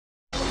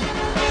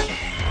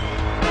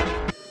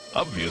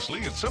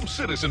Obviously, it's some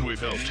citizen we've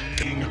helped.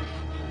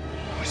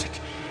 Is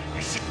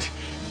it?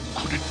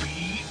 Could it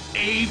be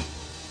a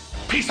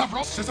piece of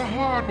rope? This is a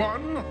hard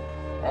one.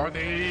 Are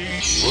they?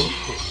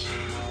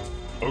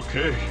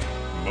 Okay.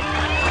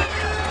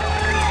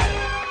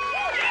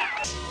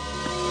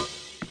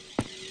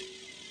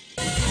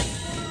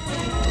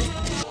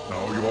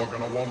 Now you're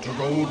gonna want to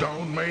go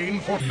down Main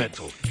for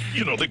Mental.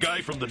 You know, the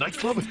guy from the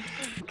nightclub?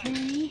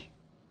 Okay.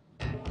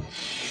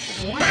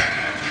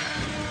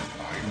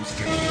 I'm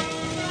still.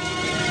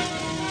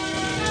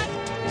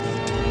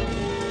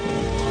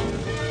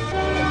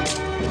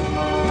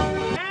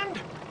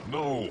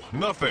 No,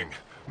 nothing.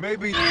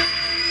 Maybe...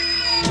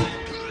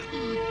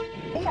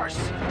 Horse.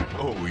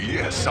 Oh,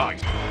 yes,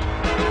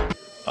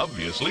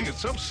 Obviously, it's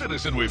some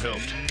citizen we've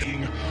helped.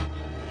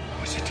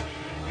 Is it?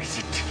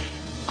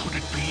 Could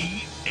it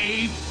be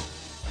a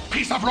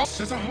piece of rope?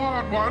 This is a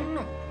hard one.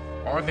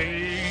 Are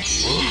they?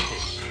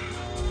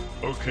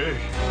 Okay.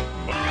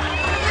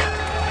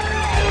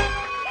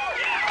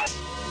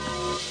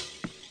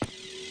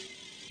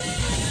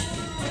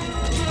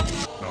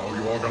 Now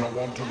you are gonna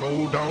want to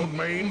go down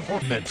Main for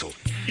Mental.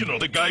 You know,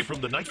 the guy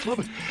from the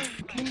nightclub?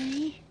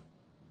 Okay.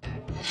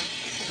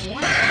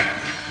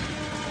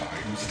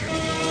 I'm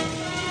still.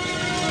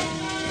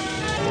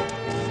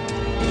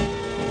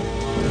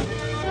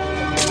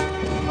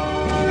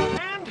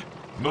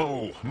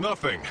 No,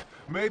 nothing.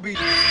 Maybe...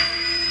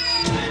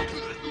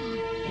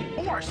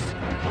 Horse.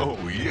 Oh,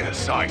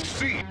 yes, I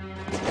see.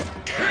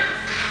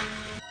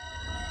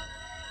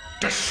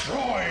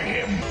 Destroy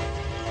him.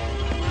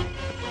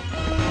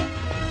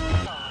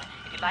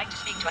 If you'd like to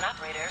speak to an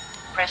operator,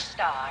 press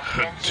star.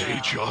 Then Day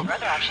zero. job? For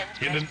other options,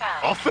 In press an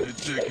pound.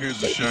 office? Dick,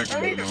 here's the shack.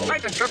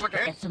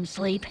 Get some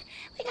sleep.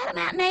 We got a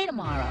matinee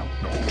tomorrow.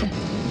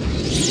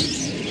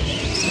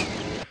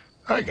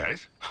 Hi,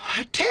 guys.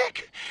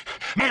 Tick!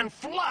 And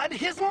flood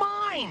his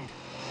mind!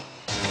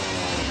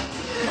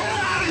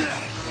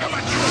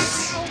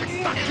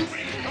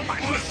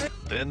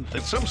 Then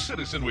some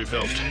citizen we've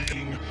helped.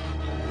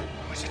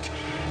 Is it?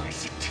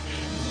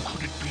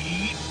 Could it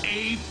be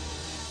a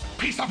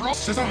piece of rope?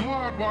 This is a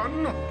hard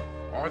one.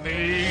 Are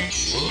they?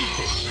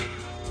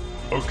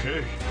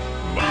 Okay.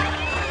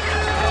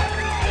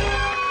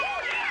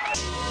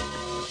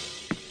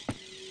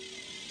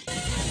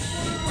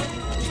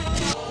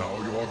 Now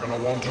you are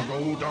gonna want to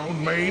go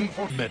down Main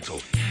for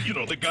Mental. You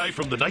know, the guy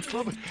from the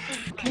nightclub?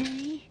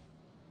 Okay.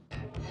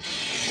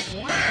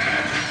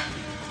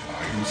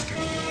 I'm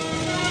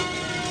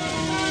still.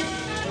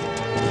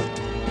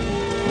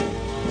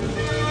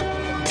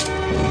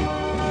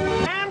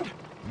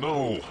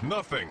 No,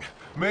 nothing.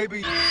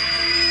 Maybe...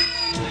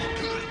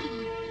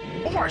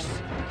 Horse.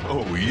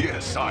 Oh,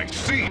 yes, I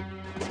see.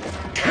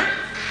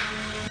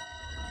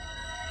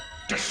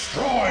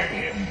 Destroy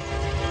him.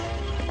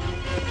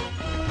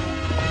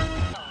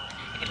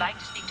 If you'd like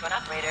to speak to an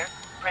operator,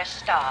 press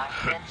star.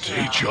 Then Day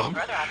zero. job?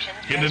 For other options,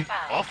 In press an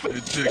pound.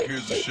 office? Dick,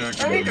 here's the shack.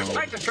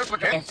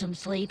 Get some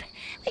sleep.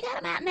 We got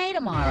a matinee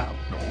tomorrow.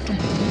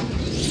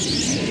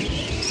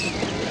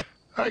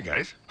 Hi,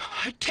 guys.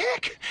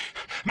 Tick!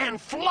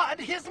 And flood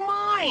his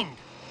mind!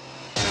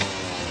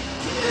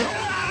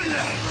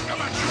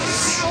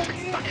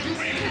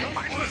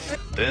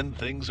 Then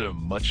things are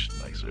much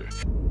nicer.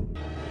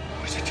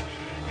 Is it?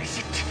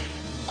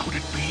 Could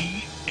it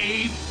be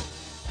a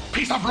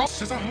piece of rope?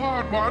 This is a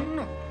hard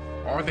one.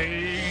 Are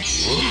they?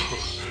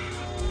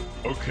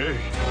 Okay.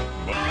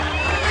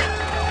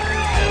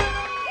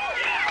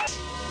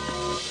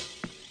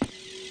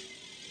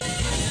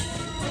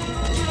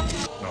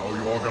 Now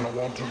you are gonna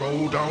want to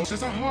go down. This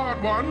is a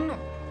hard one.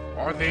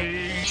 Are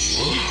they?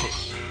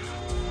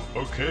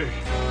 Okay.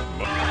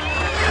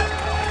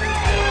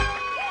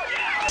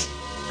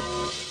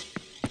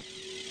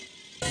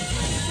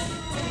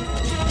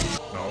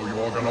 Now you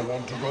are gonna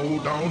want to go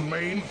down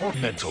Main for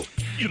Mental.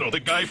 You know, the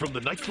guy from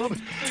the nightclub?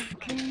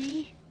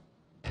 Okay.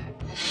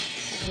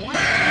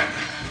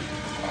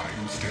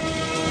 I'm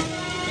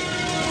still.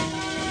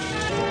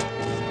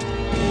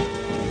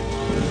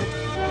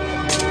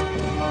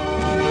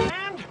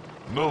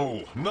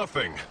 No,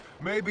 nothing.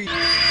 Maybe...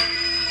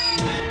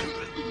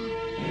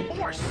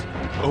 Horse.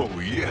 Oh,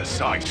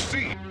 yes, I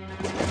see.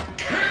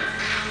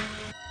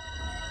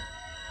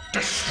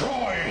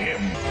 Destroy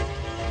him.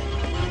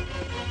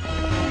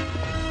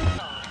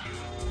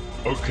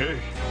 Okay.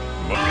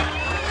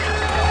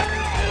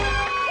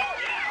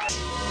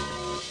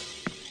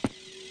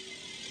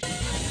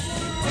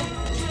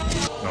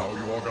 Now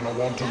you are gonna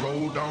want to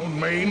go down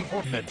Main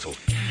for Mental.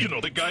 You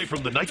know, the guy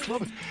from the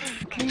nightclub?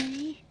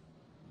 Okay.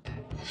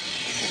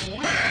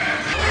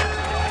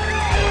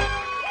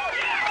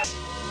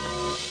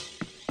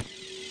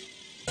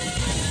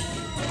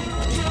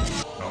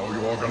 Now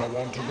you are gonna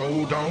want to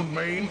go down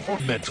Main for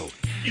Mental.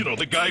 You know,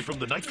 the guy from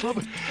the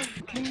nightclub?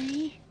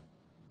 Okay.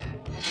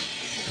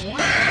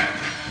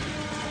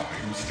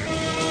 I'm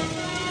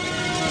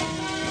still.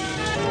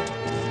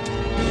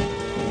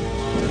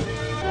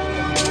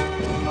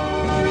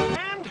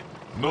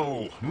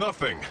 No,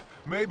 nothing.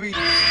 Maybe...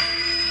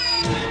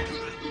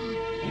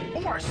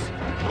 Horse.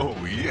 Oh,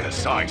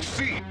 yes, I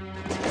see.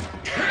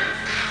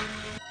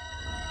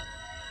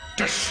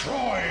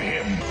 Destroy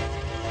him.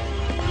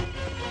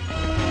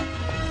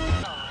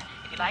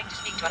 If you'd like to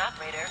speak to an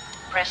operator,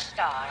 press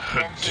star,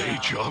 then Day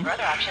 0. job? For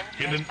other options,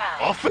 In press an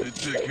pound.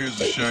 office? Here's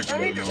the shack. I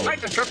need to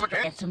fight the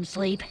triplicate. Get some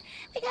sleep.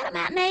 We got a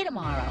matinee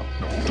tomorrow.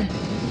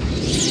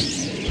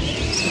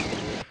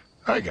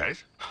 Hi,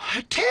 guys.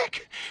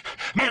 Tick!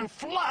 Man,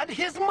 flood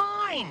his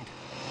mind!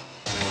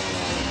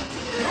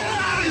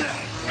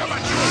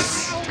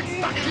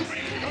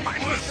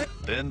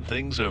 Then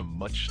things are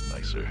much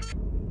nicer.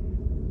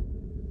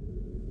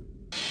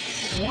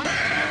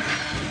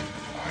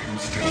 I'm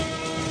still.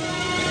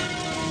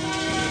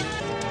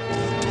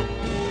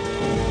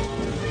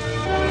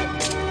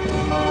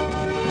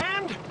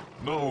 And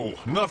No,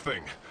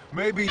 nothing.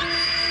 Maybe.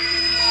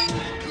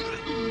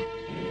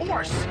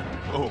 horse!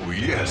 Oh,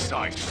 yes,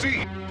 I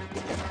see.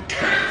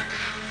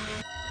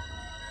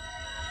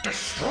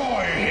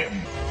 Destroy him.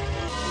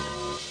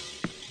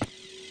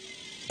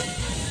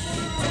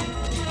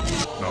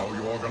 Now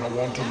you are gonna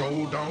want to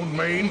go down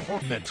Main for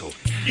Mental.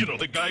 You know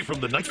the guy from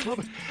the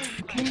nightclub?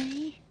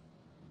 Okay.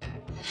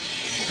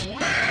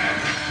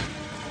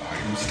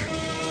 I'm still.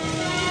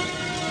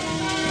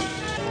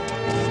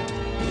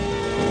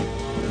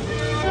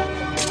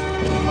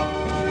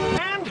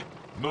 And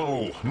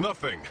No,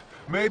 nothing.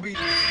 Maybe.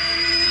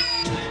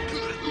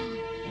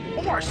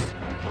 horse!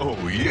 Oh,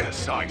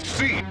 yes, I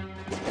see.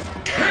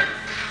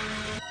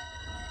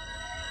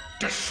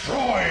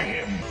 Destroy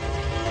him.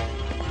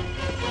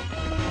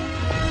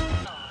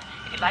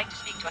 If you'd like to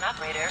speak to an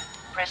operator,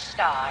 press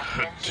star,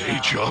 then 0. Day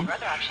job? For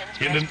other options,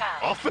 In press an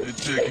pound.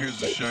 office? Here's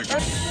the shack.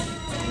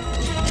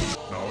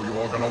 Now you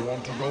are gonna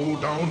want to go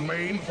down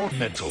Main for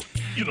Mental.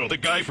 You know the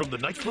guy from the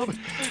nightclub?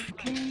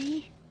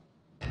 Okay.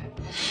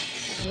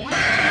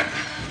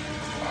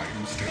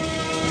 I'm still.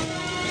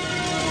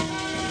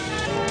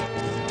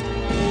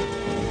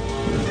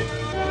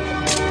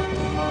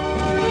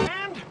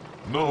 And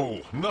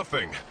No,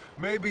 nothing.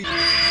 Maybe.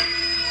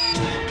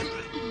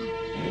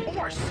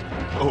 horse!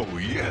 Oh,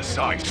 yes,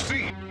 I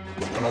see.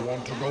 Gonna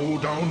want to go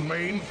down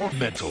Main for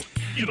Mental.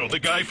 You know the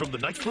guy from the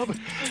nightclub?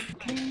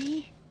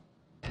 Okay.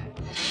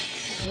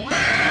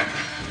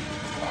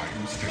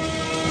 I'm still.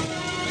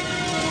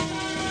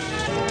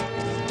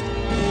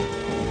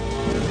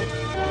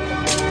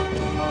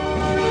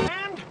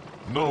 And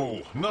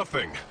No,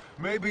 nothing.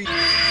 Maybe.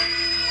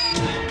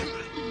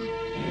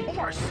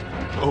 horse!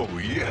 Oh,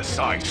 yes,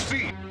 I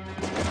see.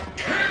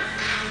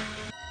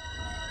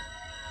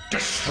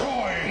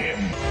 Destroy him.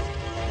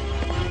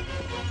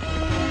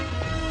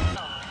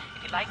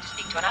 If you'd like to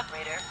speak to an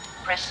operator,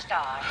 press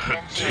star,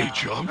 then 0. Day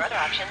job? For other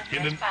options,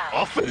 In press an pound.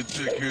 office?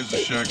 Here's the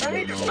shack. I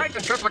need to fight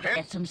the triplicate.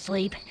 Get some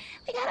sleep.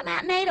 We got a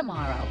matinee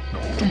tomorrow.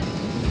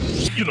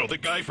 You know the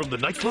guy from the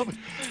nightclub?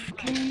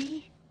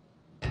 Okay.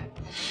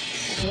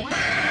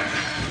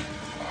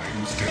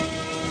 I'm still.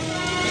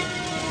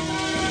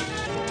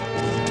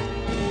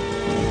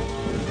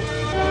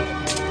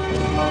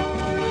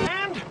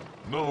 And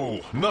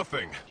No,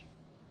 nothing.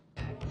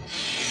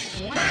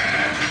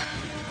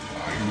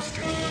 I'm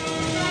still.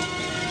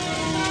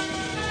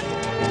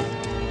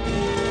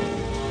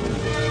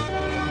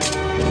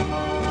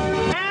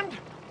 and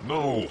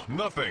No,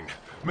 nothing.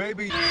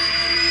 Maybe.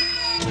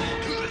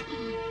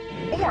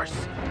 horse!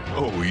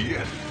 Oh,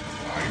 yes.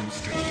 I'm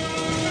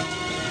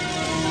still.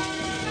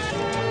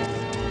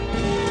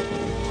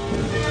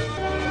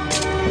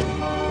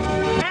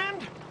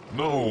 And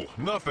No,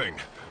 nothing.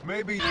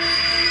 Maybe.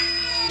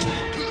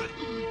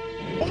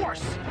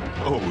 horse!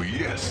 Oh,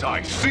 yes,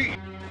 I see.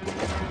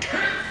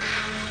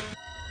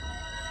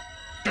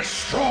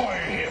 Destroy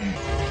him.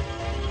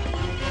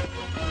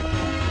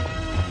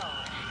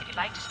 If you'd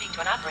like to speak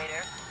to an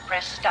operator,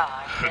 press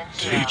star, then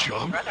 0. Day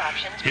job? For other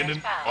options, In press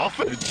an pound.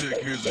 office?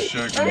 Here's the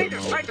shack. I need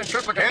to fight the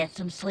triplicate. Get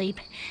some sleep.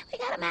 We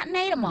got a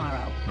matinee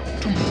tomorrow.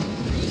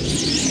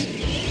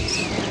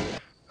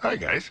 Hi,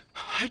 guys.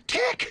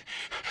 Tick!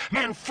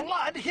 Man,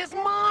 flood his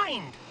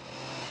mind!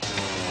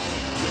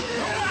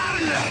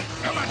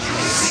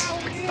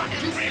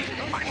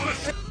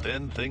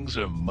 Then things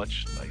are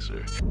much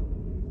nicer.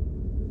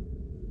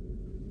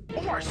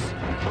 Horse!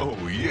 Oh,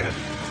 yes.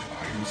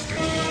 I'm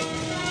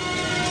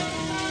still.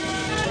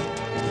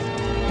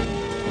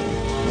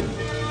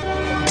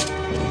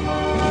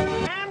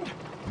 And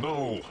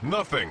No,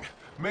 nothing.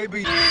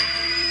 Maybe.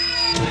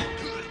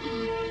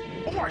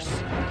 horse!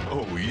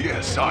 Oh,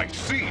 yes, I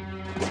see.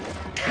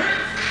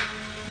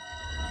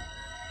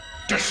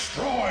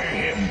 Destroy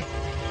him.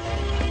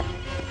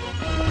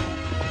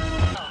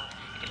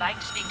 If you'd like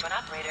to speak to an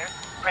operator,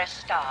 press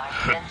star,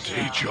 then 0.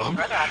 Day job?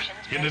 For other options,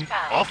 In press an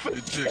pound.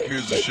 office?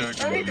 Here's the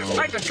shack. I need to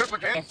fight the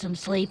triplicate. Get some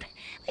sleep.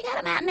 We got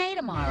a matinee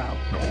tomorrow.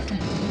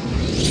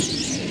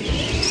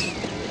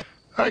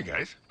 Hi,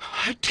 guys.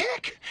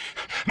 Tick!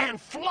 Man,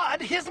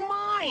 flood his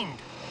mind!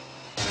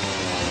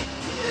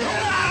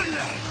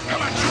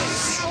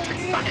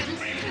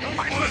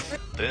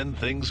 Then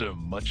things are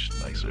much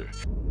nicer.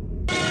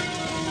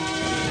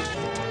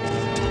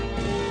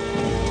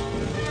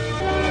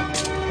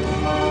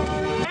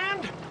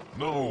 And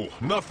No,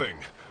 nothing.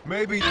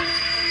 Maybe.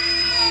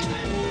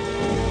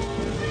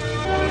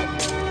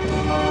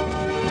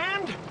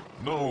 And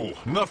No,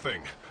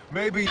 nothing.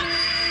 Maybe.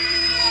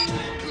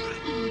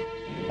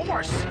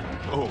 horse.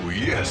 Oh,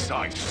 yes,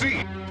 I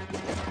see.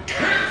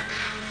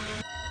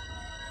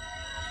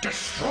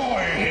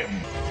 Destroy him.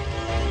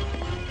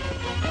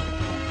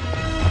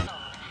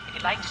 If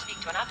you'd like to speak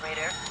to an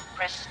operator,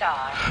 press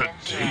star, then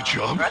Day zero.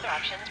 job? For other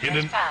options, In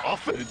press an pound.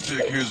 office.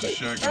 Here's a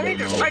shack. I need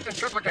to fight the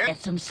triplicate.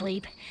 Get some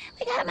sleep.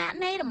 We got a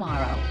matinee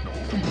tomorrow.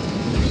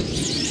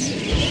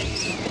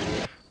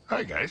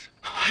 Hi, guys.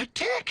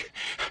 Tick!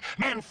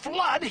 And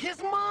flood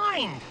his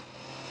mind.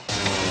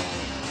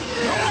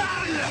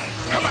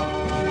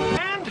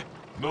 And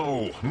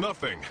No,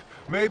 nothing.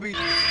 Maybe.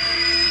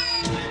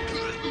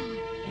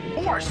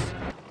 horse.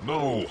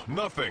 No,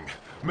 nothing.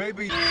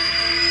 Maybe.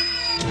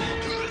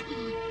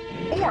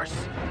 Horse.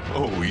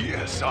 Oh,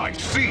 yes, I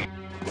see.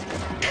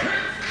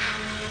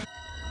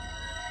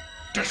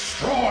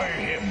 Destroy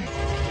him.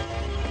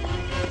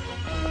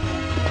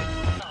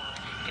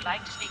 If you'd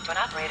like to speak to an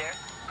operator,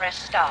 press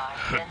star,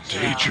 then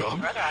zero. Day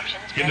job? For other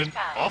options, In press an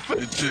pound.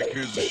 office.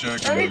 Here's a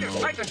shack. I need to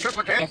fight the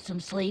triplicate. Get some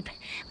sleep.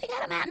 We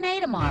got a matinee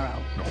tomorrow.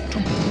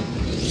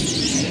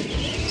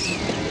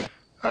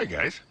 Hi,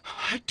 guys.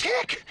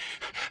 Tick!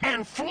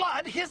 And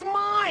flood his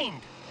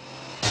mind.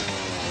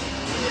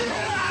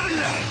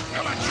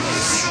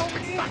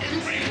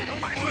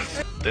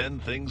 Then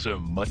things are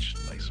much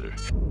nicer.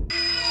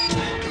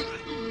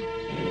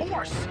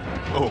 Horse.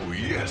 Oh,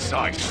 yes,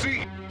 I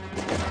see.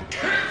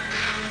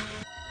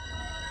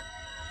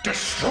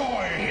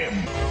 Destroy him.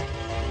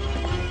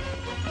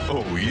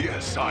 Oh,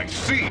 yes, I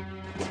see.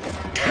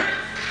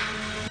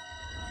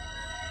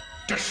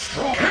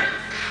 Destroy.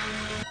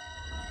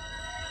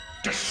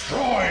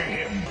 Destroy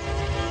him.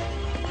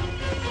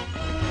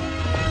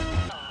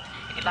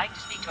 If you'd like to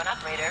speak to an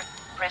operator,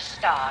 press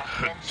star,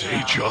 then zero.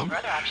 Day job? For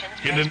other options,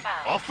 In press an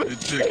pound.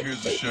 office.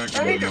 Here's a shack.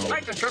 I need to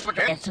fight the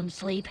triplicate. Get some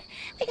sleep.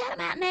 We got a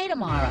matinee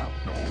tomorrow.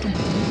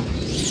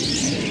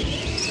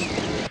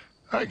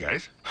 Hi,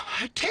 guys.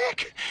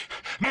 Tick!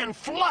 And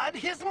flood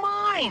his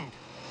mind.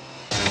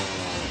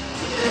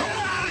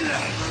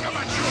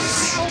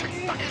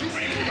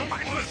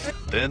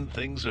 Then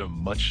things are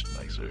much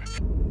nicer.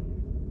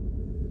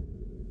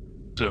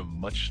 Are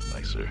much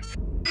nicer.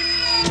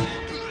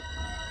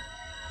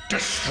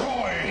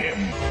 Destroy him.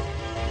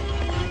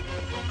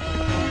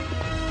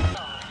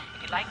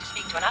 If you'd like to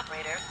speak to an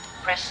operator,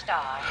 press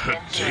star,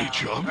 then Day zero.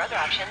 job? For other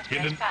options, In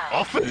press an pound.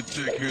 office.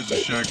 Here's a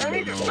shack. I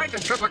need to fight the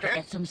triplicate.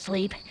 Get some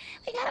sleep.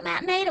 We got a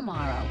matinee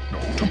tomorrow.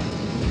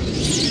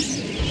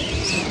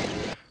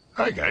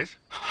 Hi, guys.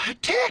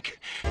 Tick!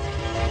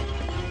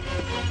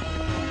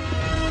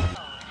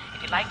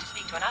 If you'd like to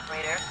speak to an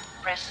operator,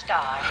 press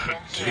star, then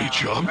zero. Day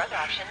job? For other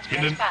options, In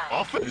press an pound.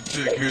 office.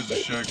 Here's a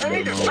shack. I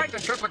need to fight the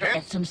triplicate.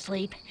 Get some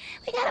sleep.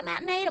 We got a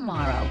matinee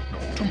tomorrow.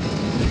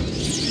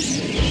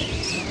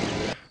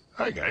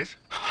 Hi, guys.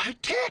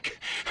 Tick!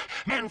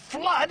 And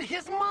flood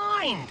his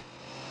mind.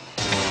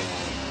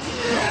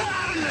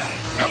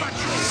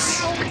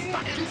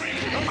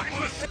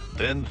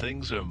 Then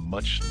things are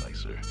much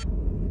nicer.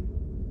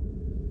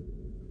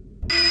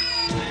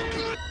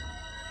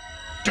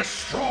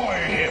 Destroy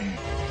him.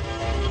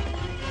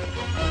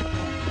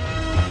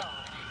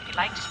 If you'd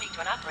like to speak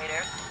to an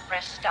operator,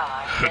 press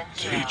star, then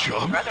zero. Day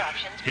job? For other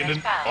options, In press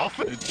an pound.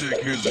 office.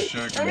 Here's a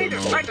shack. I need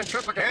to fight the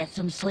triplicate. Get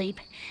some sleep.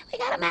 We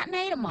got a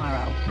matinee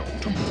tomorrow.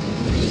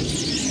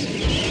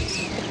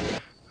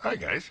 Hi,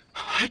 guys.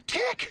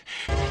 Tick!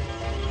 If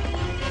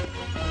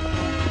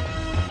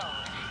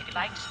you'd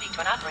like to speak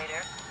to an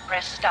operator,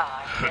 press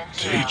star, then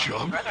zero. Day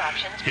job? For other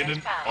options, In press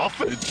an pound.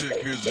 office.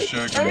 Here's a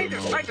shack. I need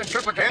to fight the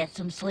triplicate. Get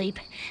some sleep.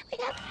 We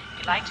got If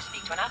you'd like to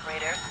speak to an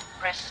operator,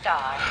 press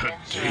star, then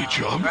zero. Day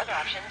job? For other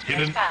options, In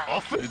press an pound.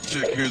 office.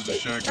 Here's a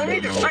shack. I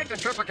need to fight the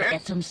triplicate.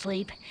 get some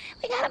sleep.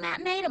 We got a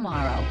matinee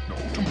tomorrow.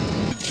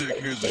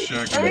 Here's a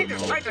shack. I need to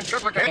fight the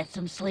triplicate. Get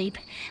some sleep.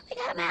 We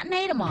got a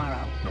matinee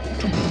tomorrow.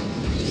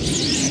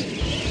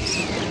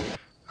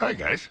 Hi,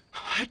 guys.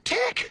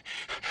 Tick!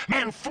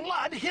 And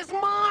flood his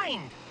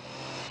mind.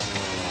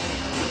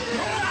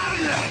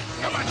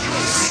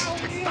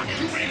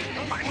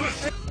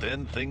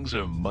 Then things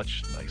are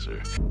much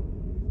nicer.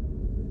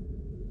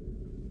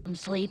 Some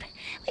sleep.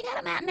 We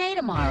got a matinee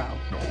tomorrow.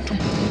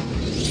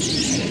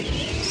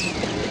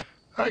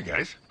 Hi,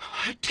 guys.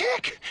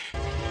 Tick!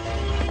 If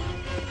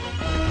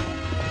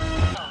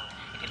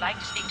you'd like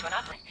to speak to an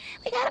operator,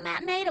 We got a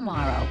matinee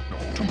tomorrow.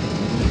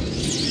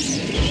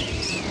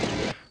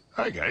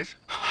 Hi, guys.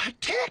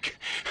 Tick!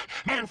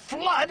 And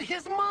flood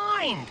his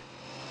mind.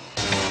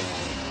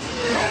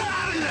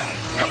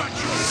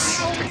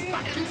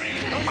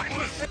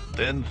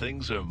 Then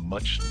things are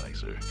much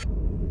nicer.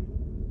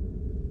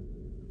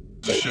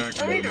 The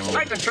shack. I need to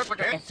fight the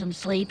triplicate. Get some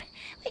sleep.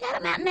 We got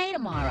a matinee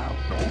tomorrow.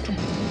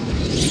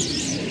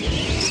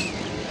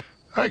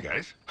 Hi,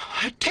 guys.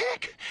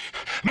 Tick!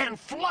 And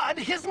flood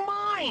his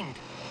mind.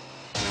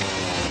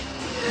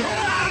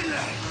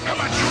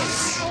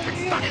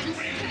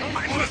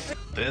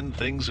 Then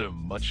things are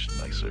much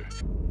nicer.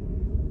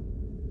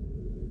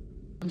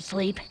 Some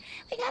sleep.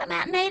 We got a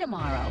matinee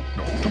tomorrow.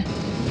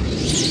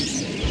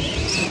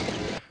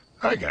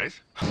 Hi, guys.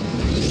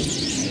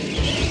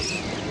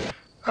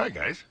 Hi,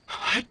 guys.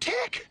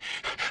 Tick!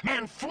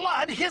 Man,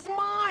 flood his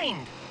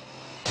mind!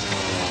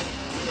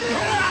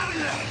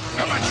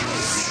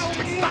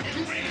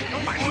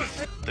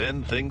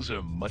 Then things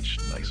are much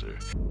nicer.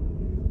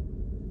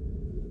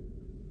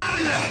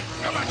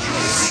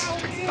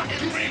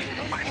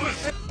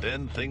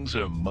 Then things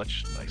are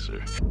much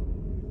nicer.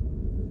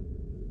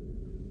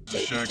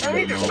 I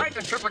need to cite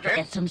the triplicate.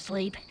 Get some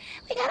sleep.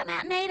 We got a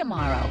matinee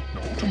tomorrow.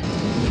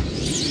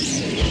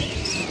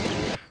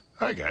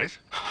 Hi, guys.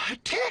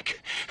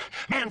 Tick!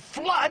 Man,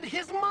 flood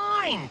his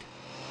mind!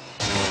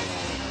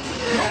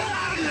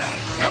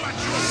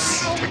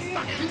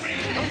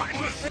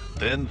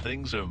 Then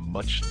things are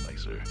much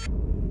nicer.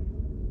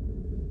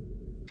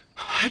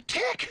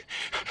 Tick!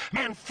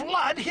 Man,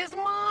 flood his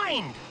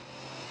mind!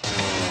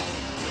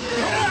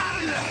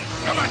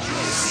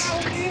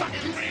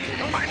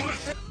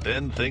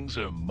 Then things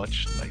are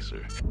much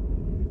nicer.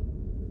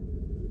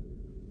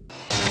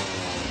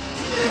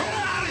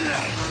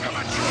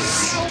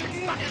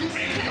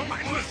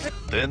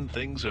 Then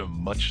things are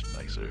much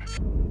nicer.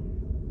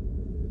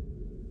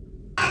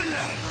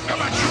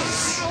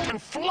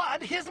 And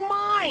flood his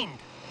mind!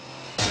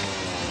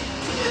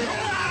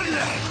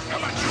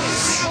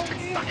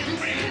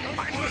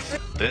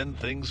 Then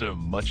things are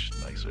much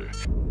nicer.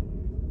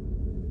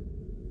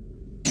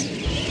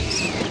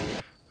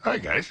 Hi,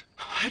 guys.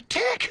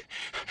 Tick!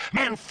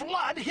 Man,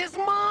 flood his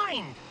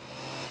mind!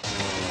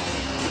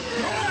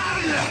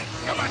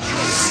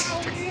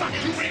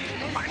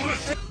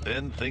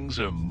 Then things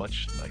are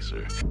much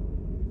nicer.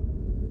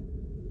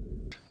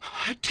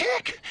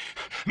 Tick!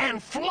 Man,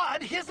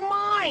 flood his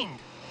mind!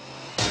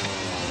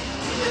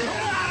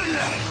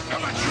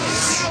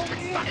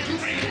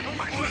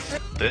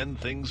 Then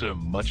things are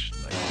much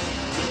nicer.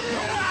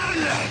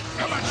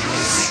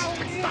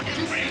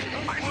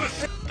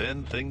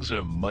 Then things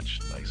are much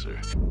nicer.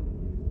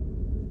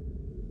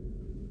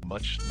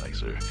 Much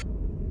nicer.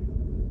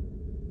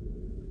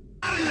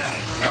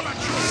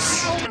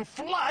 And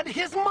flood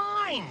his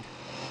mind!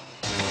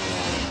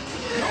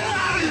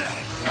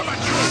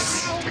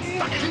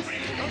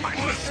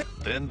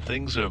 Then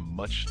things are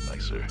much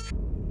nicer.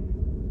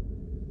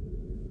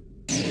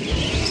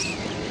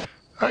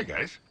 Hi,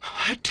 guys.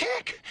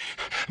 Tick!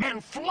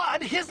 Man,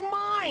 flood his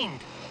mind!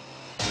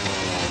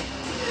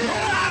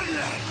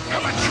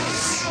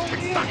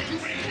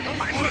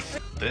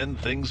 Then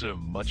things are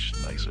much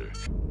nicer.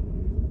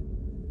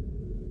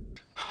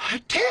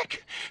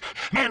 Tick!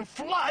 Man,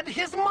 flood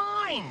his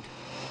mind!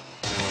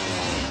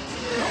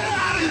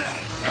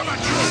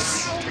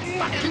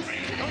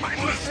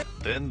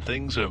 Then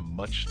things are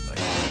much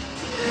nicer.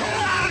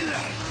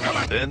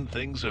 Then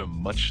things are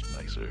much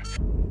nicer.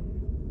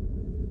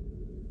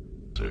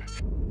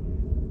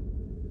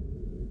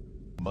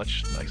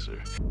 Much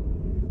nicer.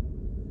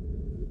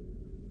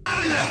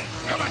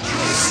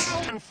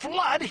 And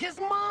flood his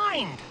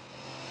mind!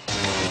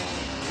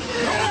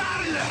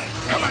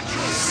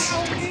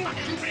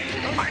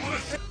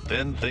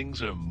 Then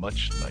things are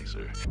much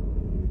nicer.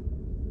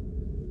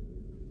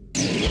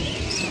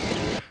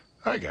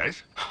 Hi,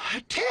 guys.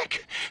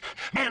 Tick!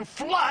 Man,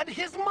 flood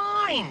his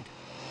mind!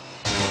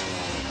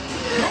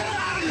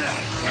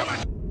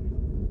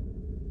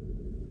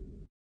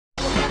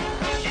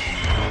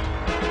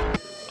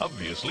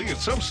 Obviously,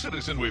 it's some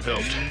citizen we've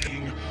helped.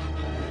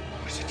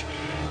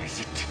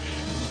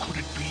 Could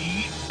it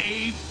be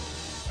a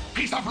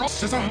piece of rock?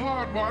 This is a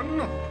hard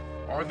one.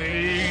 Are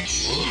they...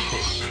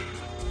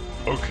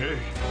 Okay.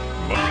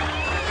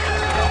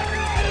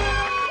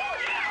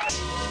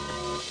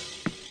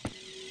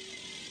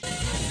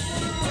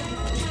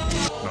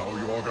 Now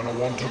you're gonna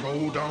want to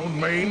go down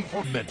Main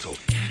for... Mental.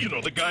 You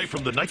know, the guy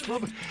from the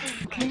nightclub?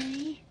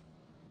 Okay.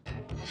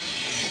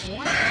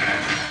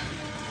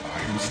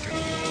 I'm still...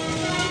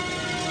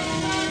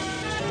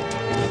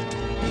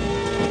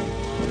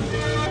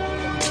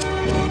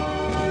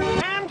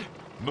 And...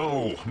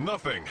 No,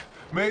 nothing.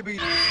 Maybe...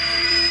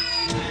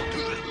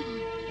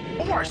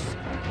 horse!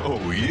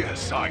 Oh,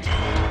 yes, I...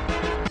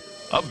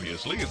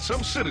 Obviously, it's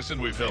some citizen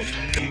we've helped.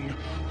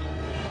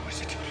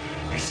 Is it...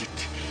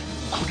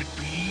 Could it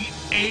be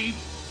a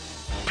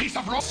piece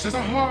of rock? This is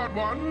a hard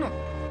one.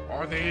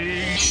 Are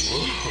they...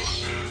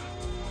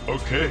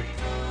 Okay.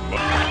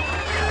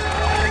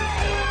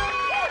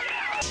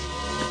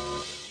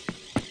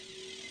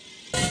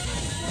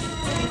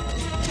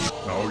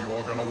 Now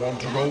you're gonna want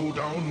to go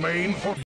down Main for...